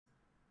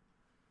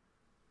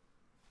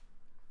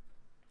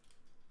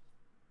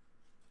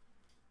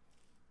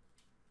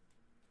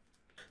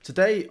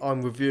Today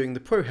I'm reviewing the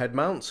Pro head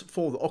mount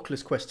for the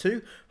Oculus Quest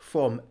 2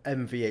 from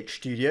MVH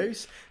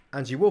Studios,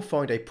 and you will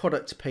find a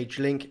product page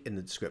link in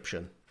the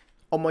description.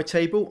 On my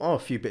table are a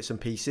few bits and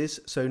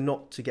pieces, so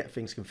not to get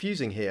things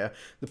confusing here,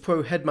 the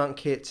Pro head mount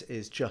kit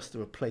is just the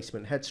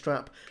replacement head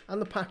strap and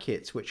the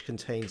packet, which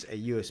contains a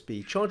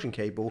USB charging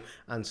cable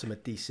and some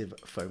adhesive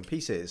foam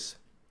pieces.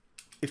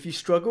 If you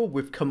struggle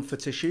with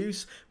comfort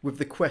issues, with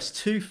the Quest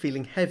 2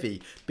 feeling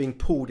heavy, being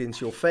pulled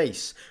into your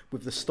face,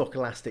 with the stock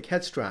elastic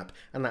head strap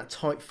and that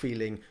tight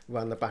feeling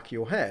around the back of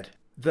your head,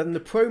 then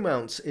the Pro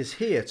mount is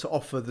here to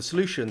offer the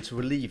solution to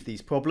relieve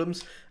these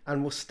problems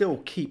and will still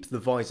keep the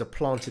visor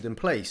planted in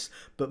place,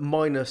 but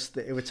minus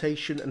the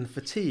irritation and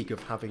fatigue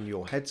of having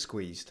your head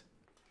squeezed.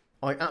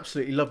 I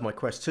absolutely love my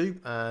Quest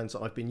 2 and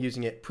I've been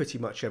using it pretty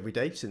much every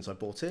day since I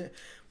bought it,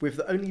 with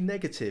the only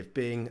negative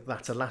being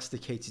that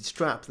elasticated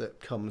strap that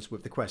comes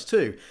with the Quest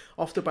 2.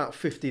 After about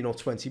 15 or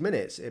 20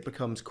 minutes it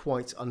becomes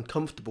quite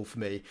uncomfortable for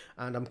me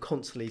and I'm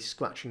constantly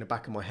scratching the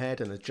back of my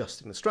head and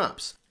adjusting the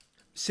straps.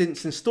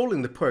 Since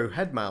installing the Pro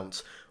head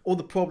mount, all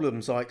the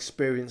problems I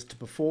experienced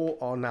before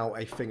are now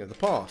a thing of the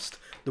past.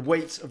 The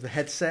weight of the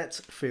headset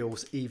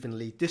feels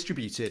evenly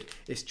distributed,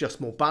 it's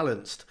just more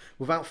balanced,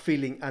 without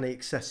feeling any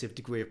excessive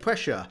degree of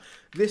pressure.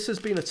 This has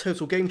been a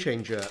total game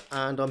changer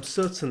and I'm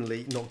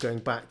certainly not going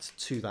back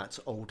to that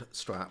old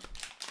strap.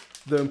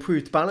 The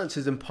improved balance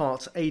is in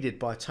part aided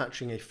by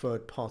attaching a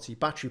third-party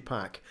battery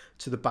pack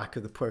to the back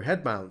of the Pro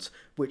head mount,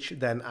 which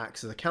then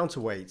acts as a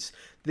counterweight.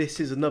 This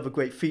is another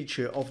great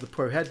feature of the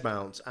Pro head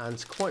mount,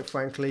 and quite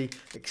frankly,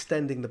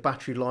 extending the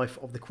battery life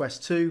of the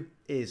Quest 2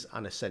 is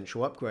an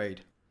essential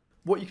upgrade.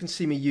 What you can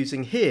see me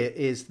using here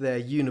is their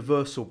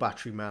universal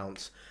battery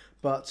mount.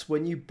 But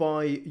when you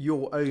buy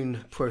your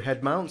own Pro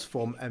head mount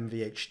from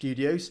MVH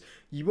Studios,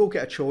 you will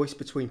get a choice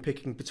between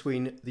picking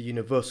between the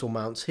universal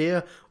mounts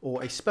here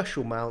or a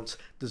special mount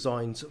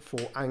designed for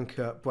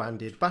Anker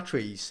branded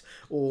batteries,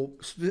 or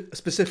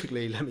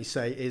specifically, let me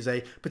say, is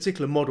a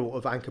particular model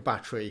of Anker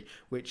battery,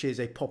 which is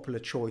a popular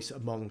choice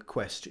among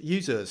Quest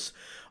users.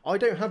 I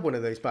don't have one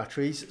of those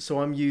batteries, so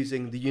I'm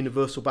using the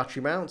universal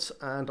battery mount,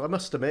 and I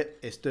must admit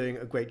it's doing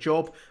a great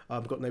job.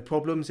 I've got no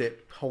problems.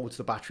 It holds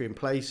the battery in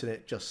place and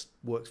it just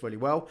works really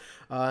well.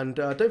 And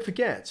don't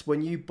forget,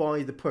 when you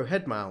buy the Pro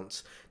head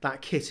mount,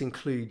 that kit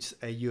includes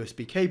a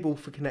USB cable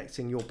for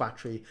connecting your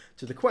battery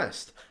to the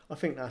Quest. I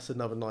think that's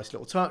another nice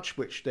little touch,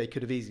 which they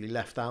could have easily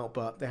left out,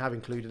 but they have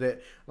included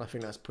it, and I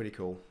think that's pretty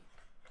cool.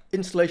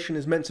 Installation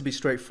is meant to be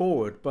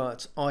straightforward,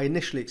 but I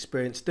initially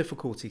experienced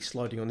difficulty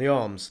sliding on the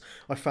arms.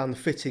 I found the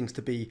fittings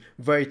to be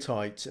very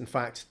tight, in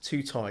fact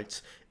too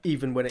tight,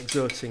 even when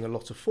exerting a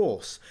lot of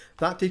force.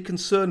 That did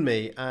concern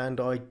me, and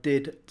I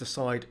did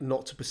decide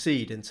not to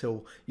proceed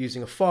until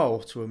using a file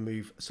to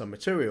remove some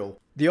material.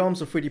 The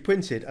arms are 3D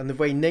printed, and the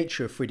very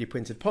nature of 3D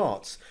printed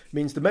parts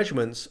means the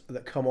measurements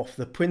that come off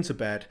the printer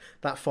bed,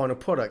 that final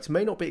product,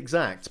 may not be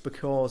exact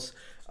because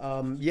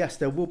yes,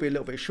 there will be a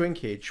little bit of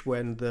shrinkage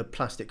when the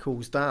plastic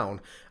cools down,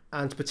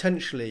 and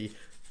potentially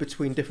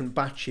between different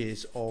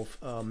batches of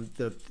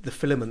the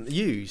filament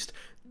used,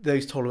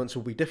 those tolerances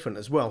will be different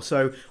as well.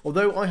 So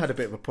although I had a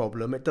bit of a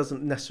problem, it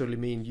doesn't necessarily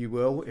mean you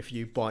will if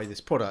you buy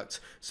this product.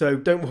 So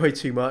don't worry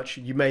too much.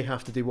 You may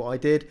have to do what I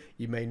did,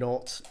 you may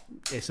not.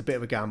 It's a bit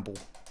of a gamble.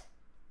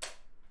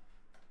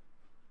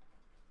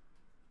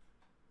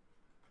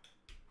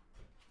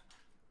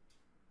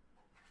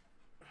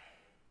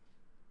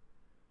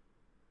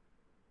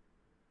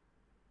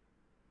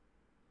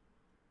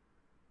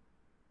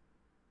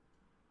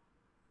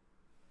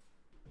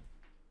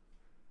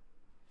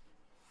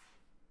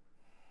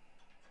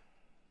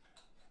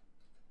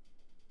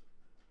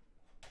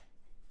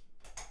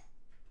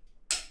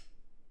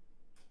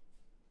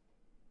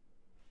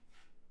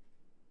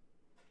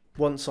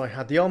 Once I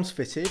had the arms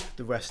fitted,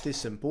 the rest is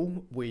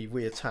simple. We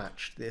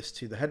reattached this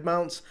to the head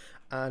mounts,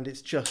 and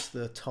it's just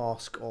the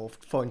task of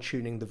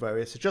fine-tuning the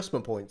various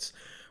adjustment points,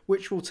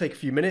 which will take a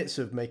few minutes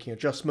of making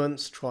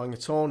adjustments, trying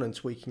it on and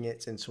tweaking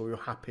it until you're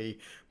happy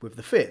with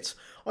the fit.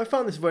 I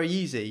found this very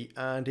easy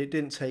and it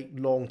didn't take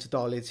long to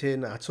dial it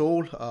in at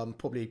all,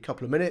 probably a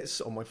couple of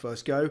minutes on my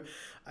first go.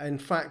 In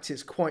fact,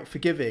 it's quite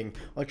forgiving.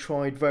 I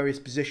tried various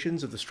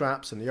positions of the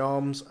straps and the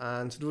arms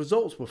and the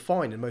results were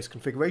fine in most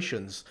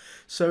configurations.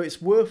 So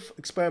it's worth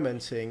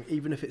experimenting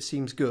even if it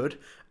seems good,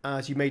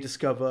 as you may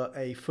discover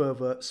a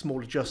further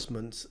small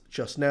adjustment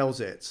just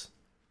nails it.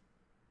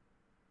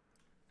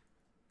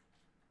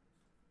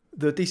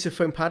 The adhesive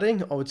foam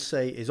padding, I would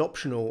say, is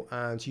optional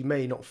and you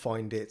may not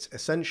find it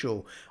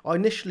essential. I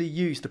initially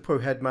used the Pro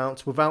head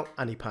mount without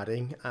any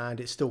padding and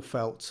it still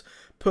felt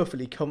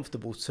perfectly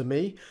comfortable to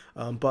me,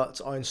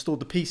 but I installed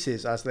the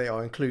pieces as they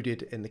are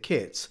included in the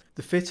kit.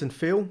 The fit and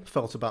feel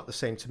felt about the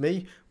same to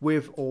me,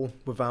 with or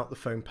without the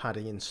foam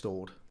padding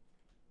installed.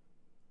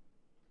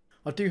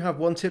 I do have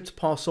one tip to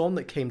pass on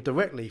that came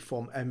directly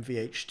from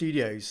MVH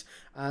Studios,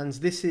 and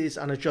this is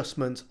an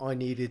adjustment I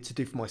needed to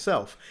do for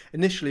myself.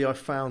 Initially I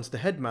found the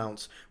head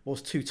mount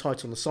was too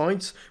tight on the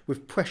sides,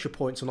 with pressure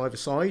points on either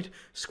side,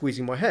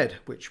 squeezing my head,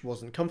 which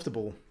wasn't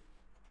comfortable.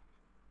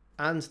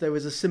 And there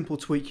is a simple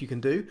tweak you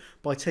can do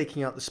by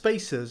taking out the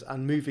spacers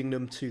and moving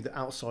them to the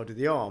outside of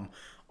the arm.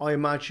 I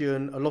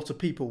imagine a lot of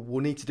people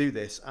will need to do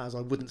this, as I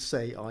wouldn't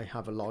say I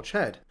have a large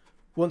head.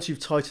 Once you've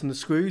tightened the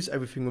screws,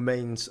 everything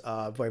remains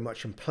very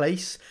much in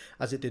place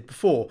as it did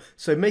before,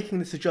 so making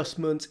this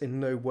adjustment in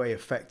no way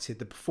affected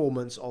the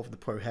performance of the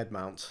Pro head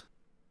mount.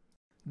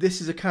 This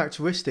is a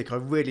characteristic I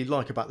really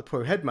like about the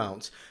Pro head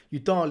mount. You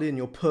dial in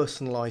your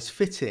personalised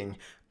fitting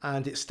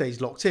and it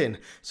stays locked in,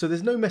 so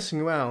there's no messing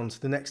around.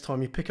 The next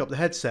time you pick up the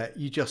headset,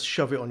 you just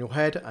shove it on your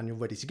head and you're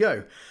ready to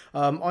go.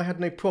 I had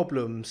no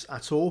problems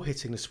at all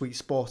hitting the sweet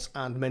spot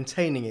and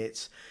maintaining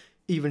it,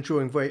 even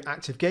during very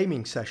active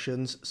gaming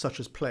sessions such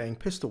as playing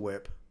pistol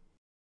whip.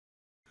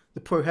 The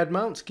Pro head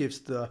mount gives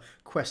the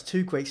Quest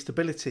 2 great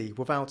stability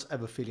without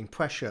ever feeling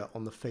pressure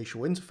on the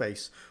facial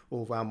interface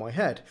or around my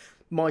head.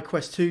 My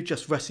Quest 2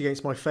 just rests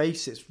against my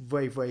face. It's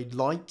very, very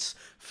light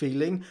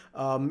feeling.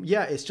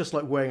 Yeah, it's just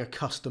like wearing a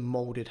custom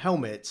molded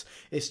helmet.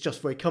 It's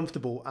just very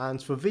comfortable,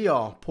 and for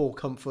VR, poor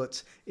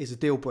comfort is a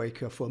deal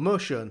breaker for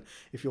immersion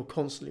if you're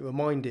constantly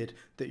reminded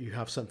that you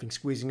have something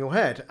squeezing your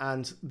head,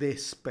 and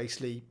this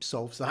basically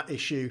solves that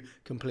issue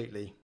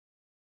completely.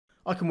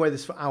 I can wear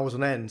this for hours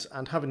on end,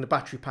 and having the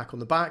battery pack on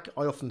the back,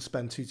 I often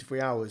spend 2 to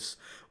 3 hours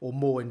or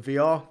more in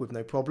VR with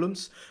no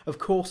problems. Of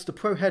course, the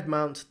Pro head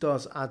mount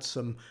does add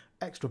some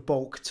extra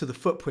bulk to the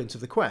footprint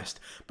of the Quest,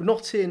 but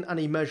not in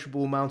any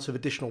measurable amount of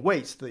additional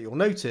weight that you'll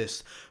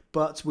notice,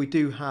 but we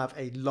do have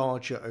a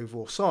larger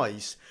overall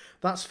size.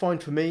 That's fine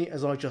for me,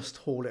 as I just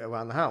haul it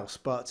around the house,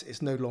 but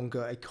it's no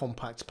longer a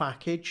compact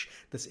package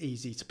that's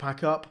easy to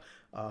pack up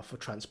for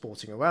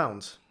transporting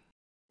around.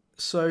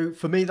 So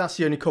for me, that's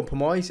the only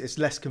compromise. It's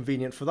less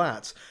convenient for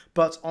that,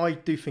 but I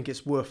do think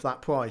it's worth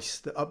that price.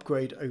 The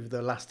upgrade over the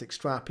elastic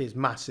strap is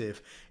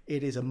massive.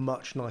 It is a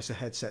much nicer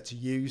headset to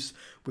use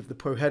with the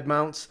Pro head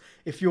mount.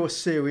 If you're a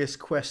serious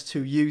Quest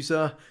 2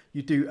 user,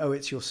 you do owe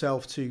it to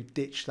yourself to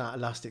ditch that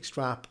elastic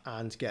strap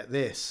and get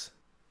this.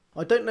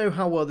 I don't know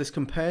how well this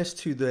compares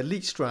to the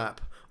Elite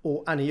strap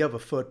or any other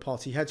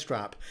third-party head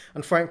strap,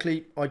 and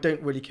frankly I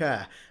don't really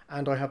care,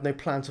 and I have no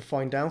plan to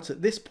find out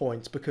at this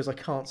point because I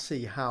can't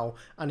see how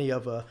any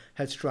other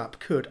head strap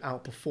could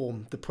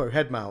outperform the Pro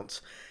head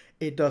mount.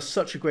 It does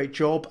such a great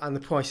job and the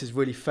price is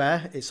really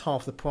fair. It's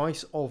half the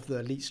price of the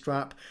Elite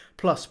strap,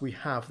 plus we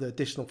have the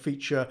additional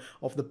feature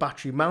of the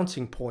battery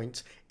mounting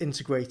point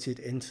integrated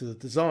into the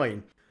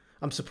design.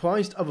 I'm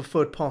surprised other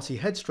third-party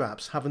head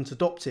straps haven't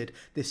adopted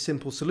this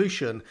simple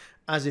solution,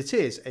 as it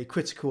is a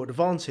critical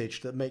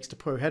advantage that makes the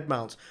Pro head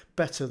mount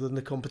better than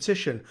the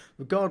competition,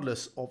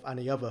 regardless of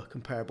any other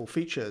comparable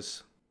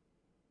features.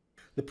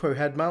 The Pro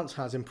head mount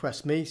has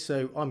impressed me,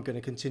 so I'm going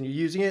to continue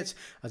using it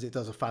as it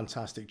does a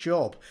fantastic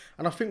job.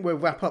 And I think we'll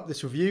wrap up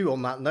this review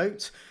on that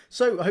note.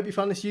 So I hope you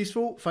found this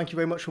useful. Thank you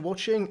very much for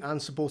watching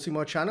and supporting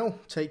my channel.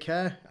 Take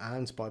care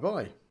and bye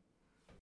bye.